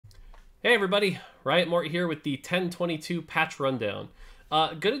Hey everybody, Riot Mort here with the 1022 patch rundown.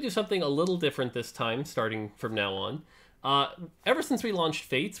 Gonna do something a little different this time, starting from now on. Ever since we launched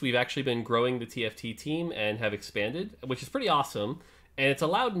Fates, we've actually been growing the TFT team and have expanded, which is pretty awesome. And it's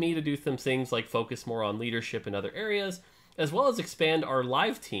allowed me to do some things like focus more on leadership in other areas, as well as expand our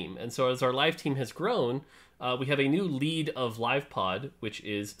live team. And so as our live team has grown, we have a new lead of Live Pod, which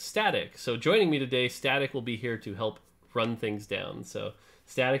is Static. So joining me today, Static will be here to help run things down. So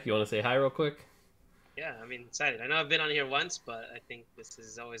Static, you want to say hi real quick? Yeah, I mean, excited. I know I've been on here once, but I think this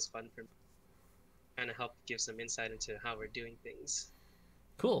is always fun for me, trying to help give some insight into how we're doing things.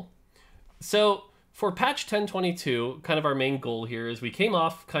 Cool. So for patch 1022, kind of our main goal here is we came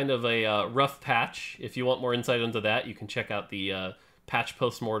off kind of a rough patch. If you want more insight into that, you can check out the patch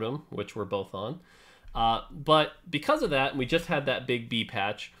postmortem, which we're both on. But because of that, and we just had that big B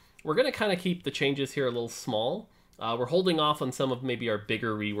patch, we're going to kind of keep the changes here a little small. We're holding off on some of maybe our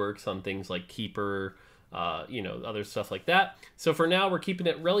bigger reworks on things like Keeper, other stuff like that. So for now, we're keeping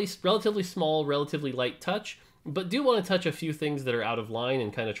it really relatively small, relatively light touch, but do want to touch a few things that are out of line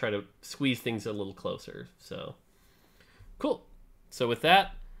and kind of try to squeeze things a little closer. So cool. So with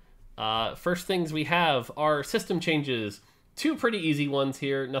that, first things we have are system changes. Two pretty easy ones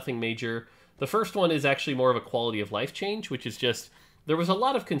here, nothing major. The first one is actually more of a quality of life change, which is just there was a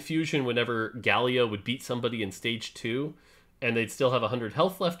lot of confusion whenever Galio would beat somebody in stage 2 and they'd still have 100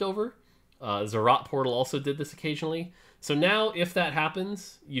 health left over. Zerat Portal also did this occasionally. So now if that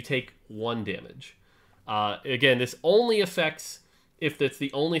happens, you take 1 damage. Again, this only affects if that's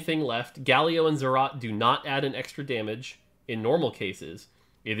the only thing left. Galio and Zerat do not add an extra damage in normal cases.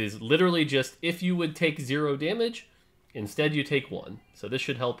 It is literally just if you would take 0 damage, instead you take 1. So this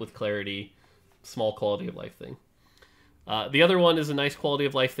should help with clarity, small quality of life thing. The other one is a nice quality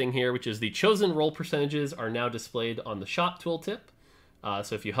of life thing here, which is the chosen roll percentages are now displayed on the shot tooltip.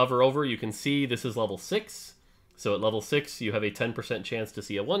 So if you hover over, you can see this is level 6. So at level 6, you have a 10% chance to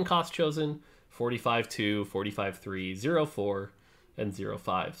see a 1 cost chosen, 45-2, 45-3, 0-4, and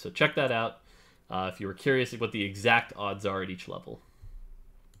 0-5. So check that out if you were curious what the exact odds are at each level.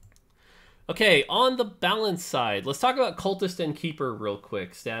 Okay, on the balance side, let's talk about Cultist and Keeper real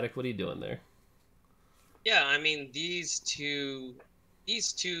quick. Static, what are you doing there? Yeah, I mean, these two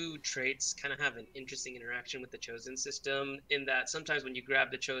traits kind of have an interesting interaction with the chosen system in that sometimes when you grab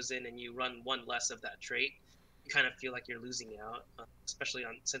the chosen and you run one less of that trait, you kind of feel like you're losing out, especially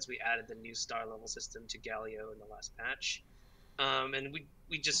on since we added the new star level system to Galio in the last patch. And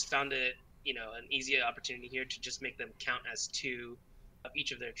we just found it, an easy opportunity here to just make them count as 2 of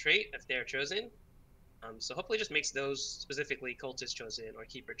each of their trait if they're chosen. So hopefully just makes those specifically cultist chosen or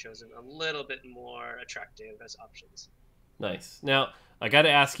keeper chosen a little bit more attractive as options. Nice. Now, I got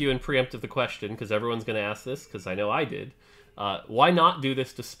to ask you and preempt the question, because everyone's going to ask this, because I know I did. Why not do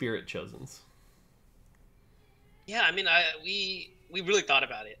this to Spirit Chosens? Yeah, I mean, we really thought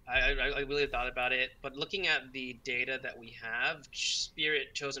about it. I really thought about it, but looking at the data that we have,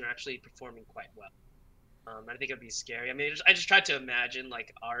 Spirit Chosen are actually performing quite well. I think it'd be scary. I mean, I just tried to imagine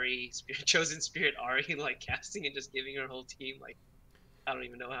like Ari, Spirit Chosen Spirit Ari, like casting and just giving her whole team like I don't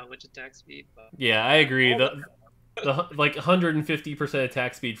even know how much attack speed, but Yeah, I agree. all the The like 150%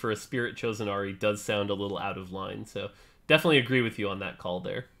 attack speed for a Spirit Chosen Ari does sound a little out of line. So definitely agree with you on that call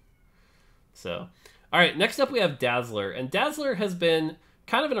there. So, all right, next up we have Dazzler. And Dazzler has been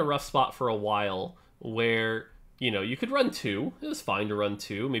kind of in a rough spot for a while where, you could run 2. It was fine to run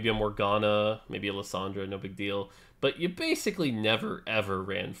 2. Maybe a Morgana, maybe a Lissandra, no big deal. But you basically never, ever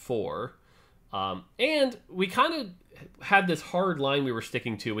ran 4. And we kind of had this hard line we were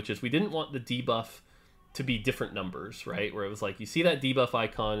sticking to, which is we didn't want the debuff to be different numbers, right? Where it was like, you see that debuff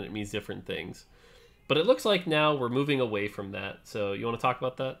icon and it means different things. But it looks like now we're moving away from that. So you want to talk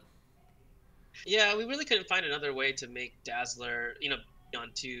about that? Yeah, we really couldn't find another way to make Dazzler,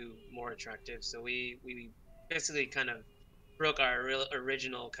 beyond 2 more attractive. So we basically kind of broke our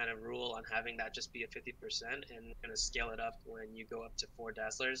original kind of rule on having that just be a 50% and kind of scale it up when you go up to 4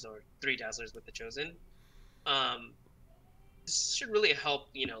 Dazzlers or 3 Dazzlers with the chosen. Um, this should really help,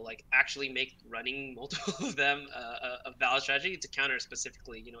 like actually make running multiple of them a valid strategy to counter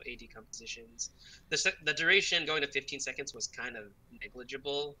specifically, AD compositions. The duration going to 15 seconds was kind of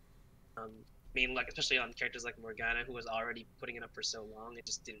negligible. I mean, like especially on characters like Morgana, who was already putting it up for so long, it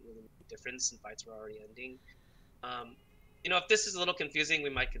just didn't really make a difference, and fights were already ending. Um, if this is a little confusing, we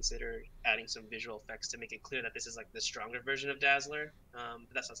might consider adding some visual effects to make it clear that this is like the stronger version of Dazzler.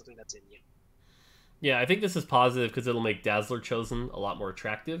 But that's not something that's in yet. Yeah, I think this is positive because it'll make Dazzler Chosen a lot more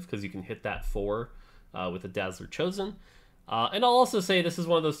attractive because you can hit that 4 with a Dazzler Chosen. And I'll also say this is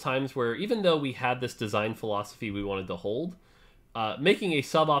one of those times where even though we had this design philosophy we wanted to hold, Making a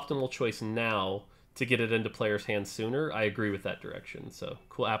suboptimal choice now to get it into players' hands sooner, I agree with that direction. So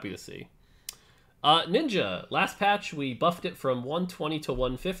cool, happy to see. Ninja, last patch we buffed it from 120 to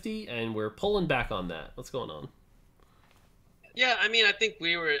 150, and we're pulling back on that. What's going on? Yeah, I mean, I think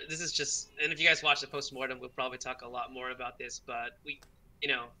this is just, and if you guys watch the postmortem, we'll probably talk a lot more about this. But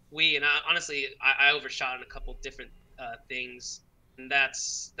honestly, I overshot on a couple different things, and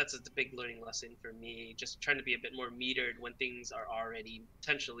that's a big learning lesson for me. Just trying to be a bit more metered when things are already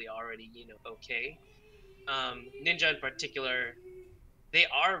potentially already okay. Ninja in particular, they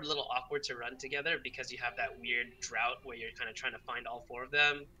are a little awkward to run together because you have that weird drought where you're kind of trying to find all four of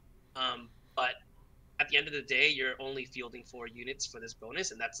them. But at the end of the day, you're only fielding 4 units for this bonus,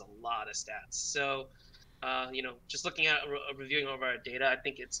 and that's a lot of stats. So, just looking at reviewing over our data, I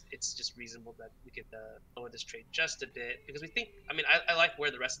think it's just reasonable that we could lower this trade just a bit because we think. I mean, I like where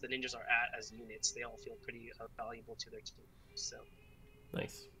the rest of the ninjas are at as units. They all feel pretty valuable to their team. So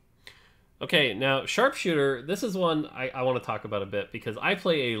nice. Okay, now Sharpshooter, this is one I want to talk about a bit because I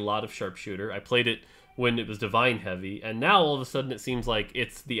play a lot of Sharpshooter. I played it when it was Divine heavy, and now all of a sudden it seems like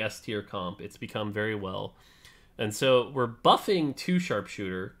it's the S tier comp. It's become very well. And so we're buffing 2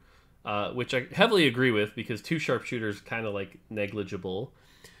 Sharpshooter, which I heavily agree with because 2 Sharpshooter is kind of like negligible.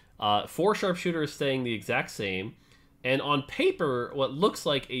 4 Sharpshooter is staying the exact same. And on paper, what looks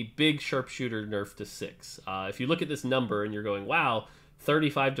like a big Sharpshooter nerf to 6. If you look at this number and you're going, wow,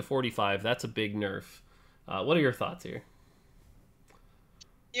 35 to 45, that's a big nerf. What are your thoughts here?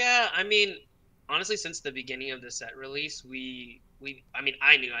 yeah, I mean, honestly, since the beginning of the set release, I mean,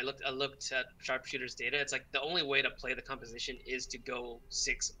 I looked at Sharpshooter's data. It's like the only way to play the composition is to go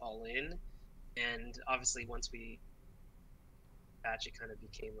 6 all in, and obviously once we patch, it kind of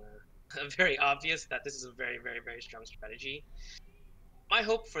became very obvious that this is a very, very, very strong strategy. My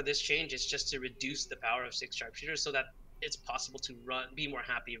hope for this change is just to reduce the power of 6 Sharpshooters so that it's possible to be more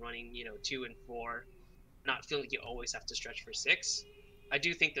happy running 2 and 4, not feeling like you always have to stretch for 6. I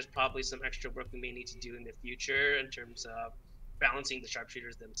do think there's probably some extra work we may need to do in the future in terms of balancing the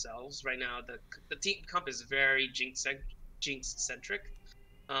sharpshooters themselves. Right now, the team comp is very jinx centric,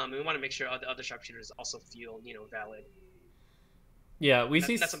 and we want to make sure the other sharpshooters also feel valid. Yeah,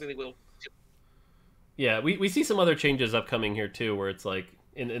 That's something we will. Yeah, we see some other changes upcoming here too, where it's like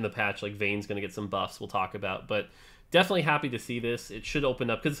in the patch, like Vayne's going to get some buffs we'll talk about, but definitely happy to see this. It should open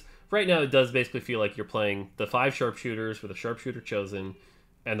up because right now it does basically feel like you're playing the 5 sharpshooters with a sharpshooter chosen,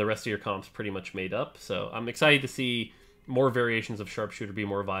 and the rest of your comp's pretty much made up. So I'm excited to see more variations of sharpshooter be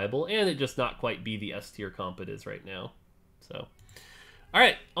more viable, and it just not quite be the S tier comp it is right now. So, all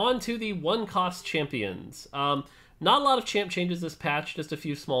right, on to the 1-cost champions. Not a lot of champ changes this patch, just a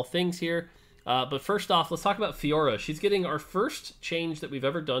few small things here. But first off, let's talk about Fiora. She's getting our first change that we've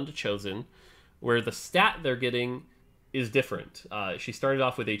ever done to Chosen, where the stat they're getting is different. She started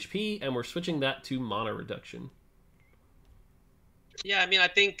off with HP, and we're switching that to mana reduction. Yeah, I mean, I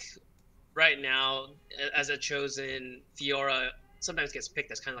think right now, as a Chosen, Fiora sometimes gets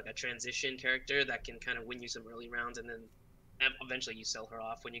picked as kind of like a transition character that can kind of win you some early rounds, and then eventually you sell her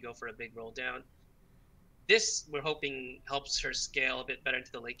off when you go for a big roll down. This, we're hoping, helps her scale a bit better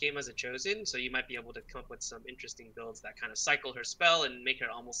into the late game as a Chosen, so you might be able to come up with some interesting builds that kind of cycle her spell and make her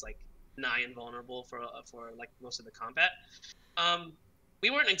almost like nigh invulnerable for like most of the combat. We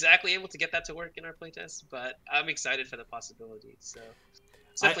weren't exactly able to get that to work in our playtest, but I'm excited for the possibility. So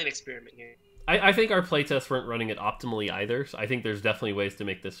it's definitely an experiment here. I think our playtests weren't running it optimally either, so I think there's definitely ways to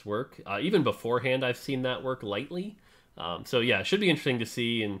make this work. Even beforehand, I've seen that work lightly. So yeah, it should be interesting to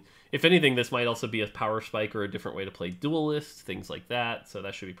see, and if anything, this might also be a power spike or a different way to play duelists, things like that, so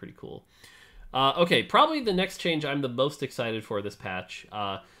that should be pretty cool. Okay, probably the next change I'm the most excited for this patch.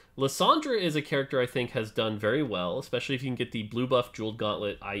 Lysandra is a character I think has done very well, especially if you can get the blue buff Jeweled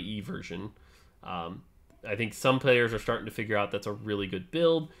Gauntlet IE version. I think some players are starting to figure out that's a really good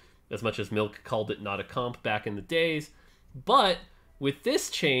build, as much as Milk called it not a comp back in the days. But with this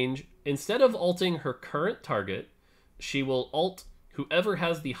change, instead of ulting her current target, she will ult whoever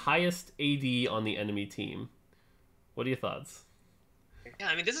has the highest AD on the enemy team. What are your thoughts? Yeah,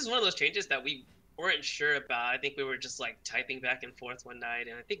 I mean, this is one of those changes that we weren't sure about. I think we were just like typing back and forth one night,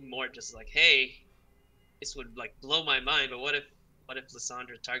 and I think more just like, hey, this would like blow my mind, but what if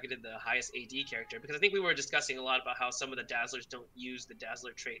Lysandra targeted the highest AD character? Because I think we were discussing a lot about how some of the Dazzlers don't use the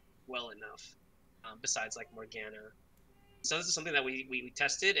Dazzler trait well enough, besides like Morgana. So this is something that we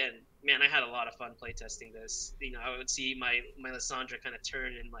tested, and man, I had a lot of fun playtesting this. I would see my Lysandra kind of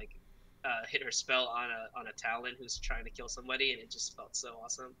turn and like hit her spell on a Talon who's trying to kill somebody, and it just felt so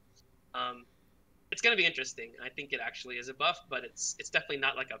awesome. It's gonna be interesting. I think it actually is a buff, but it's definitely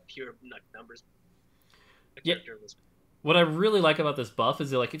not like a pure numbers. Yeah. What I really like about this buff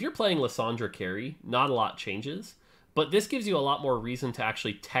is that, like, if you're playing Lissandra carry, not a lot changes, but this gives you a lot more reason to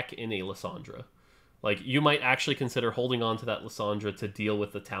actually tech in a Lissandra. Like, you might actually consider holding on to that Lissandra to deal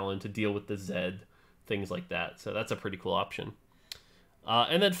with the Talon, to deal with the Zed, things like that. So that's a pretty cool option.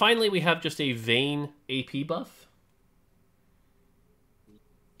 And then finally, we have just a Vayne AP buff.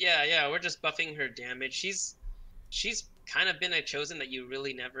 Yeah, we're just buffing her damage. She's kind of been a chosen that you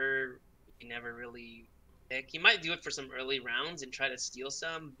really never really pick. You might do it for some early rounds and try to steal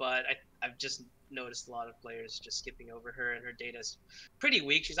some, but I've just noticed a lot of players just skipping over her, and her data's pretty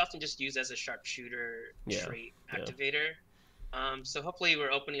weak. She's often just used as a sharpshooter trait activator. So hopefully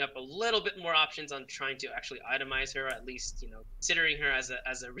we're opening up a little bit more options on trying to actually itemize her, or at least, considering her as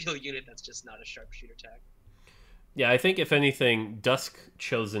a real unit that's just not a sharpshooter tag. Yeah, I think if anything, Dusk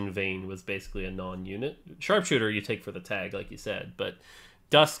Chosen Vayne was basically a non-unit. Sharpshooter you take for the tag, like you said, but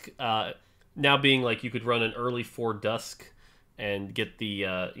Dusk now being like you could run an early 4 Dusk and get the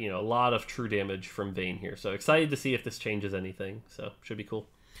a lot of true damage from Vayne here. So excited to see if this changes anything. So should be cool.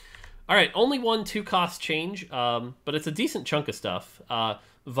 All right, only one 2-cost change, but it's a decent chunk of stuff.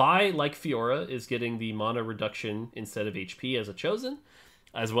 Vi, like Fiora, is getting the mana reduction instead of HP as a chosen,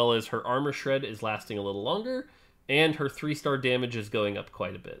 as well as her armor shred is lasting a little longer, and her 3-star damage is going up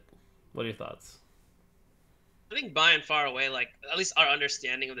quite a bit. What are your thoughts? I think by and far away, like, at least our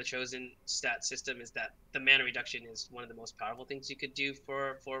understanding of the chosen stat system is that the mana reduction is one of the most powerful things you could do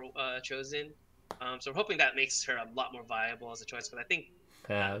for chosen. So we're hoping that makes her a lot more viable as a choice. But I think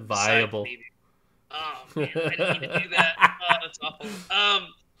viable. Oh man, I didn't mean to do that. Oh, that's awful.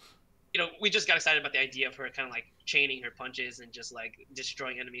 We just got excited about the idea of her kind of like chaining her punches and just like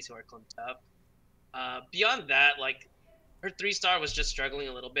destroying enemies who are clumped up. Beyond that, like, her 3-star was just struggling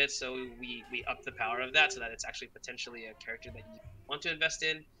a little bit, so we upped the power of that so that it's actually potentially a character that you want to invest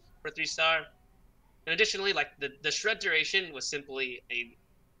in for 3-star. And additionally, like, the shred duration was simply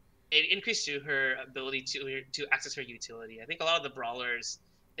an increase to her ability to access her utility. I think a lot of the brawlers,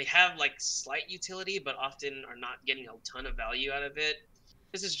 they have like slight utility, but often are not getting a ton of value out of it.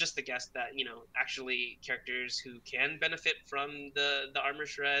 This is just the guess that, actually characters who can benefit from the armor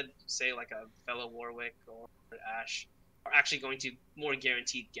shred, say like a fellow Warwick or Ashe, are actually going to more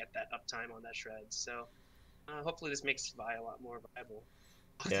guaranteed get that uptime on that shred. So hopefully this makes Vi a lot more viable.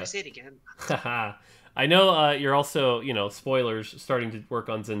 Did I say it again? I know you're also, spoilers, starting to work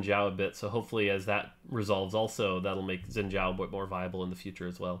on Xin Zhao a bit, so hopefully as that resolves also, that'll make Xin Zhao a bit more viable in the future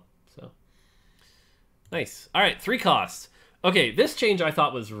as well. So nice. All right, 3 costs. Okay, this change I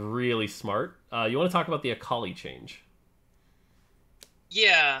thought was really smart. You want to talk about the Akali change?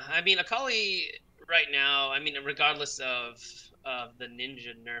 Yeah, I mean, Akali right now, I mean, regardless of the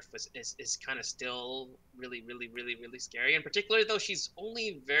ninja nerf, is kind of still really, really, really, really scary. In particular, though, she's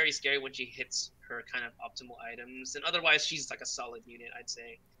only very scary when she hits her kind of optimal items, and otherwise she's like a solid unit, I'd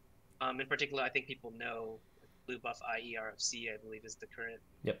say. In particular, I think people know blue buff IERFC, I believe, is the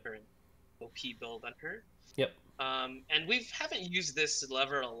current OP build on her. Yep. And we haven't used this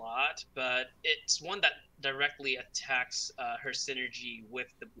lever a lot, but it's one that directly attacks her synergy with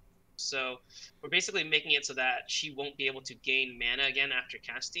the blue. So we're basically making it so that she won't be able to gain mana again after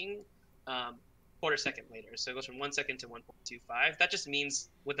casting quarter second later. So it goes from 1 second to 1.25. That just means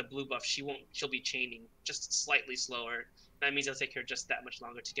with the blue buff, she'll be chaining just slightly slower. That means it'll take her just that much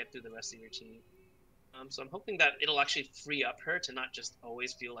longer to get through the rest of your team. So I'm hoping that it'll actually free up her to not just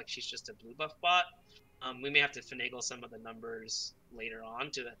always feel like she's just a blue buff bot. We may have to finagle some of the numbers later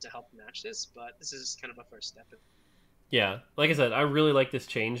on to help match this, but this is kind of a first step. Yeah, like I said, I really like this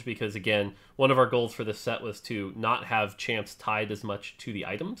change because, again, one of our goals for this set was to not have champs tied as much to the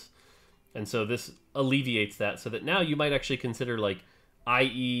items. And so this alleviates that so that now you might actually consider, like,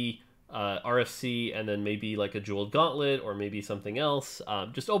 IE, RFC, and then maybe like a Jeweled Gauntlet or maybe something else.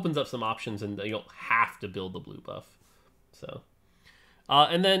 Just opens up some options and you don't have to build the blue buff. So...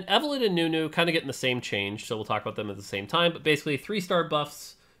 and then Evelyn and Nunu kind of getting the same change, so we'll talk about them at the same time. But basically, 3-star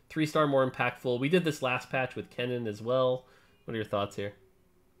buffs, 3-star more impactful. We did this last patch with Kennen as well. What are your thoughts here?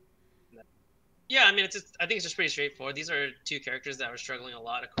 Yeah, I mean, I think it's just pretty straightforward. These are 2 characters that were struggling a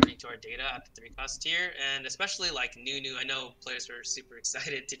lot according to our data at the 3-cost tier, and especially like Nunu. I know players were super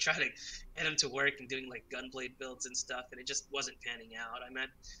excited to try to get him to work and doing like Gunblade builds and stuff, and it just wasn't panning out. I mean,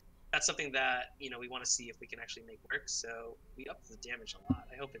 that's something that, we want to see if we can actually make work. So we upped the damage a lot.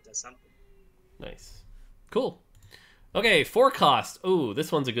 I hope it does something. Nice. Cool. Okay, 4 cost. Ooh,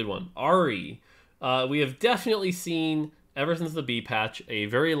 this one's a good one. Ahri. We have definitely seen, ever since the B patch, a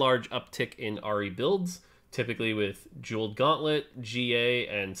very large uptick in Ahri builds, typically with Jeweled Gauntlet, GA,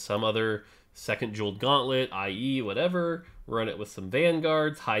 and some other second Jeweled Gauntlet, IE, whatever. Run it with some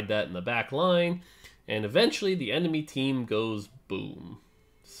Vanguards, hide that in the back line. and eventually the enemy team goes boom.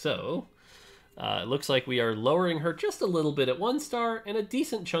 So, it looks like we are lowering her just a little bit at 1 star and a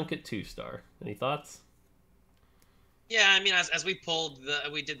decent chunk at 2 star. Any thoughts? Yeah, I mean, as we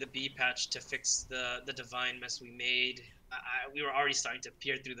did the B patch to fix the divine mess we made. We were already starting to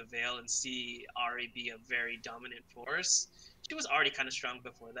peer through the veil and see Ari be a very dominant force. She was already kind of strong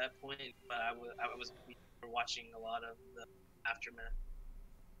before that point, but we were watching a lot of the aftermath.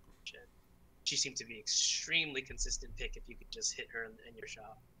 She seemed to be extremely consistent pick if you could just hit her in your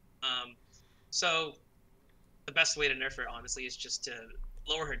shot. So the best way to nerf her, honestly, is just to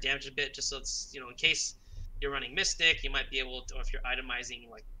lower her damage a bit, just so it's, in case you're running Mystic, you might be able to, or if you're itemizing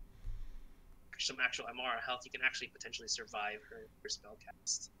like some actual MR health, you can actually potentially survive her spell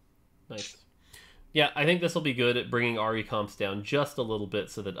cast. Nice. Yeah, I think this will be good at bringing Ari comps down just a little bit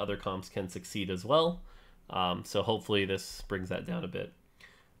so that other comps can succeed as well. So hopefully this brings that down a bit.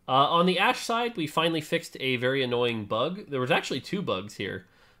 On the Ashe side, we finally fixed a very annoying bug. There was actually 2 bugs here.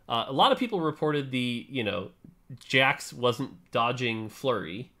 A lot of people reported Jax wasn't dodging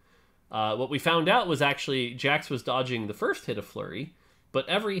Flurry. What we found out was actually Jax was dodging the first hit of Flurry, but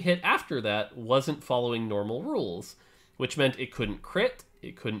every hit after that wasn't following normal rules, which meant it couldn't crit,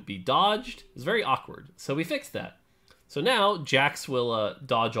 it couldn't be dodged. It was very awkward. So we fixed that. So now Jax will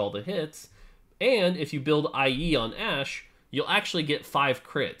dodge all the hits, and if you build IE on Ashe, you'll actually get 5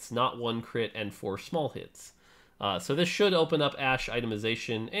 crits, not 1 crit and 4 small hits. So this should open up Ashe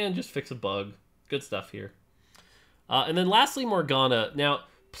itemization and just fix a bug. Good stuff here. And then lastly, Morgana. Now,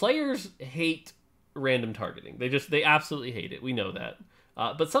 players hate random targeting. They absolutely hate it. We know that.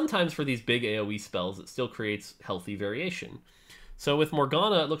 But sometimes for these big AoE spells, it still creates healthy variation. So with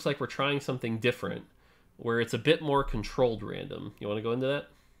Morgana, it looks like we're trying something different, where it's a bit more controlled random. You want to go into that?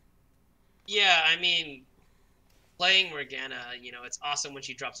 Yeah, I mean, playing Morgana, it's awesome when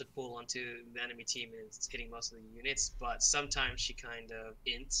she drops a pool onto the enemy team and it's hitting most of the units, but sometimes she kind of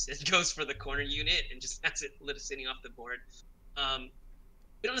ints and goes for the corner unit and just has it sitting off the board.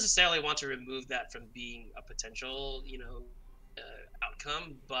 We don't necessarily want to remove that from being a potential,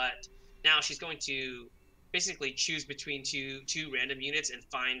 outcome, but now she's going to basically choose between two random units and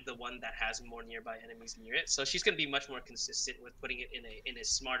find the one that has more nearby enemies near it. So she's going to be much more consistent with putting it in a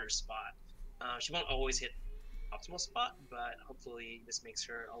smarter spot. She won't always hit optimal spot, but hopefully this makes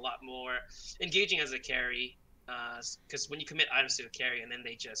her a lot more engaging as a carry, because when you commit items to a carry and then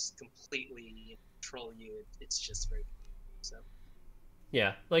they just completely control you, it's just very good. So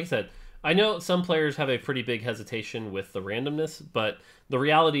yeah, like I said, I know some players have a pretty big hesitation with the randomness, but the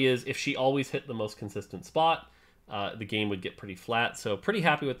reality is if she always hit the most consistent spot, the game would get pretty flat. So pretty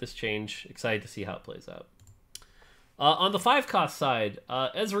happy with this change. Excited to see how it plays out. On the 5-cost side,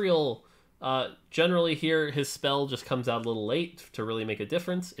 Ezreal, generally here, his spell just comes out a little late to really make a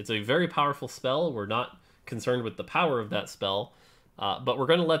difference. It's a very powerful spell. We're not concerned with the power of that spell, but we're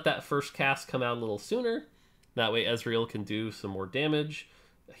going to let that first cast come out a little sooner. That way Ezreal can do some more damage,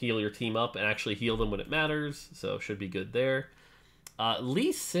 heal your team up, and actually heal them when it matters, so should be good there.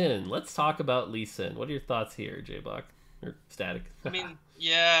 Lee Sin. Let's talk about Lee Sin. What are your thoughts here, J-Bach? Or Static?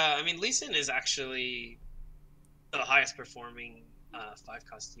 Lee Sin is actually the highest performing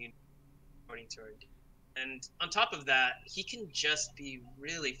 5-cost unit according to our. And on top of that, he can just be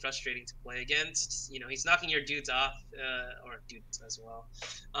really frustrating to play against. He's knocking your dudes off, or dudes as well,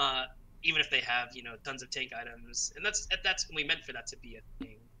 even if they have tons of tank items. And that's we meant for that to be a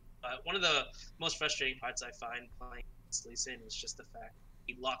thing. But one of the most frustrating parts I find playing against Lee Sin is just the fact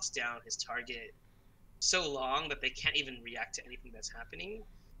he locks down his target so long that they can't even react to anything that's happening.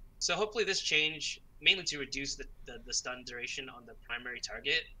 So hopefully this change, mainly to reduce the stun duration on the primary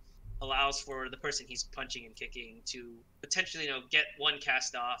target, allows for the person he's punching and kicking to potentially, get one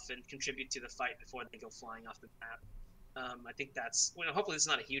cast off and contribute to the fight before they go flying off the map. I think that's, hopefully this is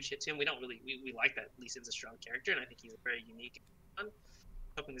not a huge hit to him. We don't really, we like that Lee Sin's a strong character, and I think he's very unique.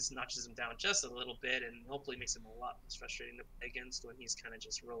 Hoping this notches him down just a little bit and hopefully makes him a lot less frustrating to play against when he's kind of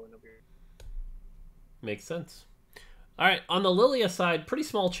just rolling over. Makes sense. All right, on the Lilia side, pretty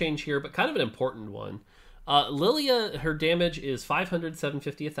small change here, but kind of an important one. Lilia, her damage is 500,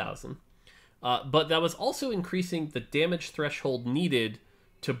 750, 1,000. But that was also increasing the damage threshold needed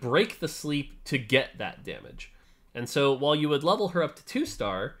to break the sleep to get that damage. And so while you would level her up to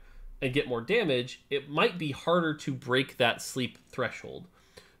 2-star and get more damage, it might be harder to break that sleep threshold.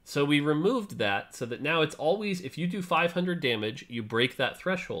 So we removed that so that now it's always, if you do 500 damage, you break that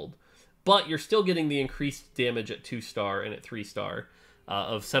threshold. But you're still getting the increased damage at 2-star and at 3-star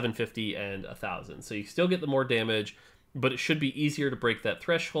of 750 and 1,000. So you still get the more damage, but it should be easier to break that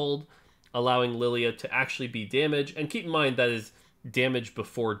threshold, allowing Lilia to actually be damaged. And keep in mind that is damage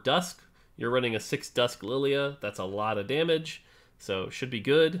before dusk. You're running a 6 Dusk Lilia. That's a lot of damage, so should be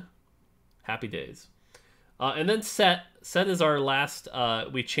good. Happy days. And then Set. Set is our last.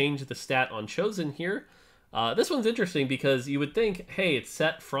 We changed the stat on Chosen here. This one's interesting because you would think, hey, it's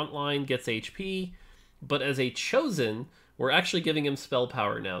Set, frontline, gets HP. But as a Chosen, we're actually giving him spell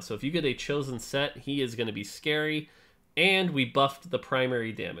power now. So if you get a Chosen Set, he is going to be scary. And we buffed the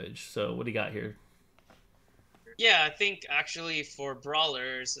primary damage. So what do you got here? Yeah, I think actually for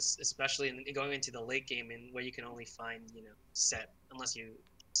brawlers, especially going into the late game, and where you can only find Set, unless you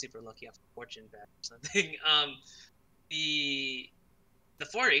super lucky off fortune bet or something. The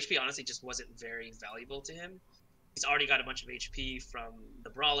 4 HP honestly just wasn't very valuable to him. He's already got a bunch of HP from the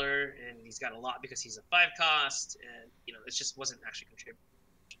brawler, and he's got a lot because he's a 5 cost, and it just wasn't actually contributing.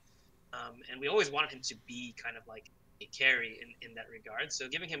 And we always wanted him to be kind of like a carry in that regard. So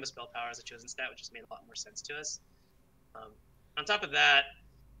giving him a spell power as a chosen stat, which just made a lot more sense to us. On top of that,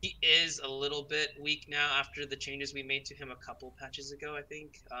 he is a little bit weak now after the changes we made to him a couple patches ago, I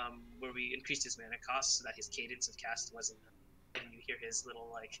think, where we increased his mana cost so that his cadence of cast wasn't. And you hear his little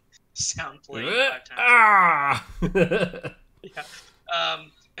like sound playing 5 times. Ah! Yeah.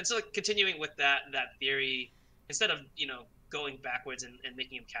 And so continuing with that theory, instead of going backwards and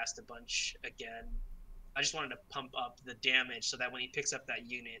making him cast a bunch again, I just wanted to pump up the damage so that when he picks up that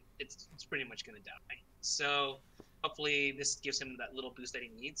unit, it's pretty much going to die. So hopefully this gives him that little boost that he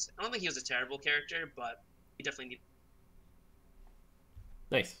needs. I don't think he was a terrible character, but he definitely needs.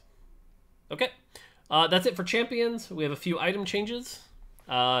 Nice. Okay. That's it for champions. We have a few item changes.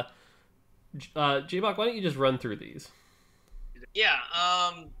 J-Bach, why don't you just run through these? Yeah.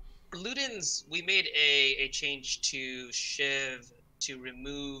 For Ludens, we made a change to Shiv to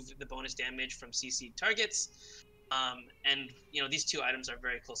remove the bonus damage from CC targets. And these two items are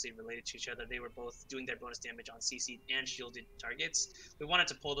very closely related to each other. They were both doing their bonus damage on CC and shielded targets. We wanted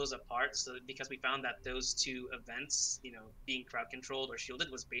to pull those apart because we found that those two events, being crowd controlled or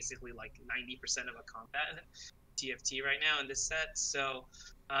shielded, was basically like 90% of a combat TFT right now in this set. So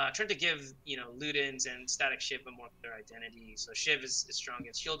trying to give Ludens and Static Shiv a more clear identity. So Shiv is strong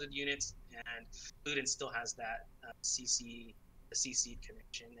against shielded units, and Ludens still has that CC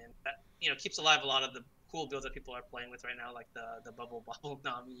connection, and that keeps alive a lot of the cool builds that people are playing with right now, like the bubble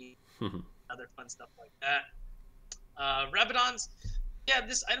Nami, other fun stuff like that. Rabadons, yeah,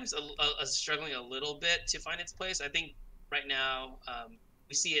 this item's struggling a little bit to find its place. I think right now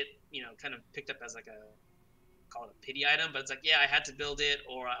we see it kind of picked up as like call it a pity item, but it's like, yeah, I had to build it,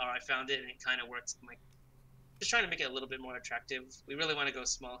 or I found it and it kind of works. I'm like, just trying to make it a little bit more attractive. We really want to go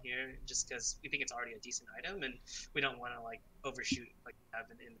small here just because we think it's already a decent item and we don't want to like overshoot like have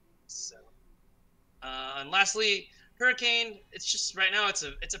an in. So and lastly, Hurricane, it's just right now it's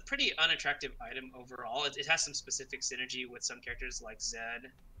a pretty unattractive item overall. It has some specific synergy with some characters like Zed,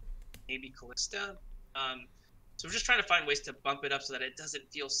 maybe Callista. So we're just trying to find ways to bump it up so that it doesn't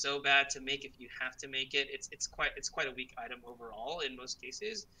feel so bad to make if you have to make it. It's quite a weak item overall in most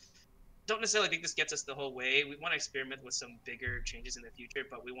cases. Don't necessarily think this gets us the whole way. We want to experiment with some bigger changes in the future,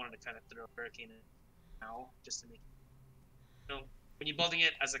 but we wanted to kind of throw Hurricane in now just to make when you're building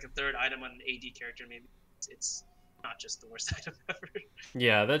it as like a third item on an AD character, maybe it's not just the worst item ever.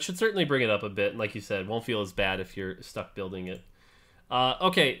 Yeah, that should certainly bring it up a bit. And like you said, won't feel as bad if you're stuck building it.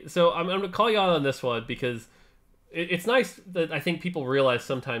 Okay, so I'm going to call you out on this one because it's nice that I think people realize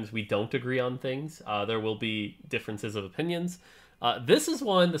sometimes we don't agree on things. There will be differences of opinions. This is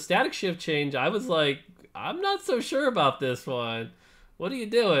one, the Static Shiv change, I was like, I'm not so sure about this one. What are you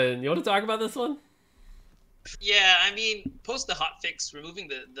doing? You want to talk about this one? Yeah, I mean, post the hotfix, removing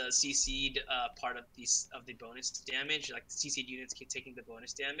the CC'd part of the bonus damage, like the CC'd units keep taking the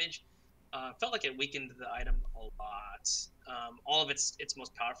bonus damage, felt like it weakened the item a lot. All of its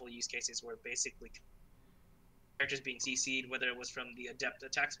most powerful use cases were basically characters being CC'd, whether it was from the Adept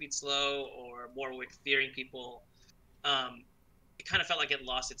attack speed slow or Warwick fearing people. It kind of felt like it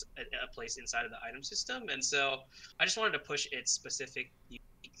lost a place inside of the item system, and so I just wanted to push its specific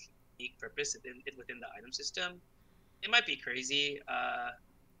unique purpose within the item system. It might be crazy,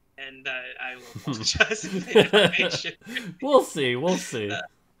 and I will apologize if I made shit. We'll see.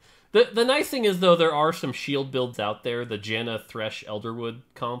 The nice thing is, though, there are some shield builds out there. The Janna Thresh Elderwood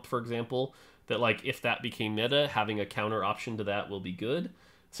comp, for example, that like if that became meta, having a counter option to that will be good.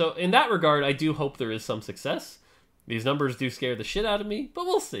 So in that regard, I do hope there is some success. These numbers do scare the shit out of me, but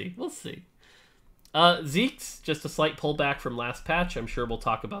we'll see. Zeke's just a slight pullback from last patch. I'm sure we'll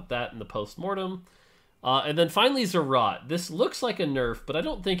talk about that in the post-mortem. And then finally, Zerat. This looks like a nerf, but I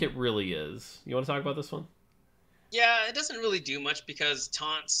don't think it really is. You want to talk about this one? Yeah, it doesn't really do much because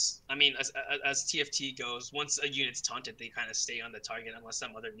taunts. I mean, as TFT goes, once a unit's taunted, they kind of stay on the target unless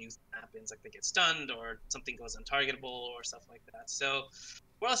some other new thing happens, like they get stunned or something goes untargetable or stuff like that. So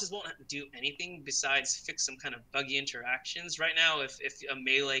Paralysis won't do anything besides fix some kind of buggy interactions. Right now, if a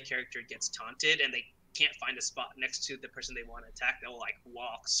melee character gets taunted and they can't find a spot next to the person they want to attack, they'll like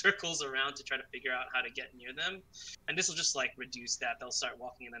walk circles around to try to figure out how to get near them, and this will just like reduce that. They'll start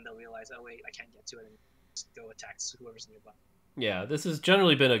walking and then they'll realize, oh wait, I can't get to it, and just go attack whoever's nearby. Yeah, this has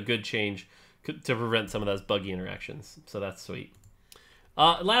generally been a good change to prevent some of those buggy interactions, so that's sweet.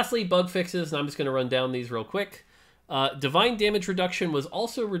 Lastly, bug fixes, and I'm just going to run down these real quick. Divine damage reduction was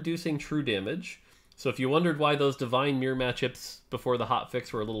also reducing true damage, so if you wondered why those divine mirror matchups before the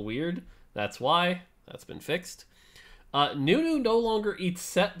hotfix were a little weird, that's why. That's been fixed. Nunu no longer eats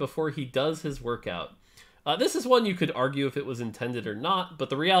Set before he does his workout. This is one you could argue if it was intended or not, but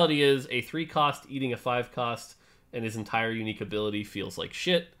the reality is a 3-cost eating a 5-cost and his entire unique ability feels like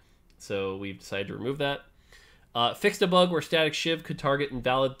shit, so we've decided to remove that. Fixed a bug where Static Shiv could target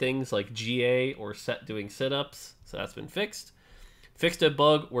invalid things like GA or Set doing sit-ups, so that's been fixed. Fixed a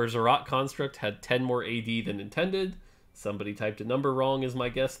bug where Zerat Construct had 10 more AD than intended. Somebody typed a number wrong is my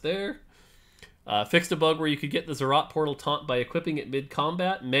guess there. Fixed a bug where you could get the Zerat Portal taunt by equipping it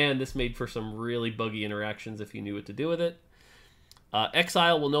mid-combat. Man, this made for some really buggy interactions if you knew what to do with it.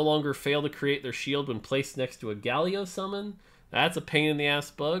 Exile will no longer fail to create their shield when placed next to a Galio summon. That's a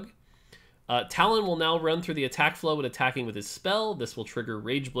pain-in-the-ass bug. Talon will now run through the attack flow when attacking with his spell. This will trigger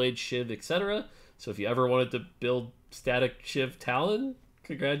Rage Blade, Shiv, etc. So if you ever wanted to build Static Shiv Talon,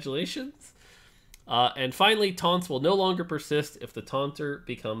 congratulations. And finally, taunts will no longer persist if the taunter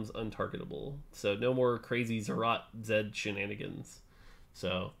becomes untargetable. So no more crazy Zerat Zed shenanigans.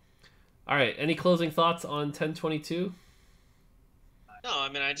 So, all right. Any closing thoughts on 1022? No, I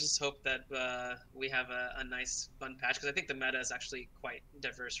mean, I just hope that we have a nice, fun patch, because I think the meta is actually quite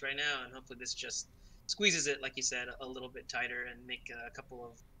diverse right now, and hopefully this just squeezes it, like you said, a little bit tighter and make a couple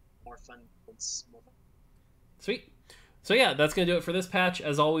of more fun builds more fun. Sweet. So yeah, that's going to do it for this patch.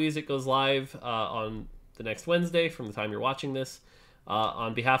 As always, it goes live on the next Wednesday from the time you're watching this.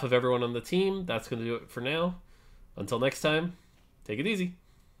 On behalf of everyone on the team, that's going to do it for now. Until next time, take it easy.